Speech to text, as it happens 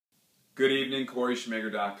Good evening,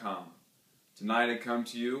 CoreySchmager.com. Tonight I come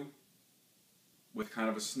to you with kind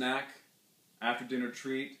of a snack, after dinner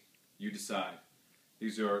treat. You decide.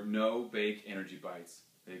 These are no-bake energy bites.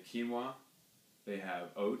 They have quinoa, they have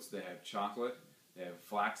oats, they have chocolate, they have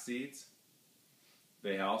flax seeds,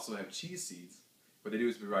 they also have chia seeds. What they do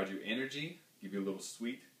is provide you energy, give you a little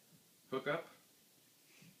sweet hookup,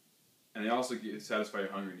 and they also satisfy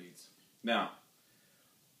your hunger needs. Now,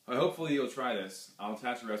 hopefully you'll try this. I'll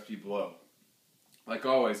attach the recipe below. Like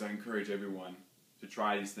always, I encourage everyone to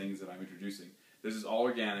try these things that I'm introducing. This is all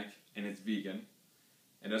organic and it's vegan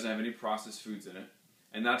and doesn't have any processed foods in it.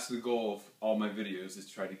 And that's the goal of all my videos, is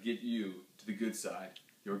to try to get you to the good side,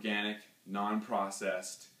 the organic,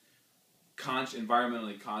 non-processed,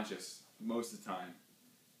 environmentally conscious, most of the time,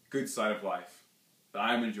 good side of life that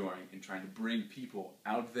I'm enjoying and trying to bring people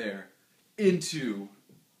out there into,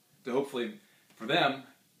 to hopefully, for them,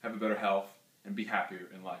 have a better health and be happier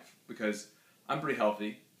in life. Because I'm pretty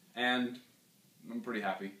healthy and I'm pretty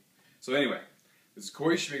happy. So anyway, this is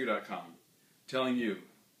CoreySchmager.com telling you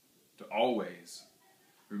to always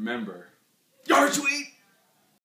remember, you're sweet!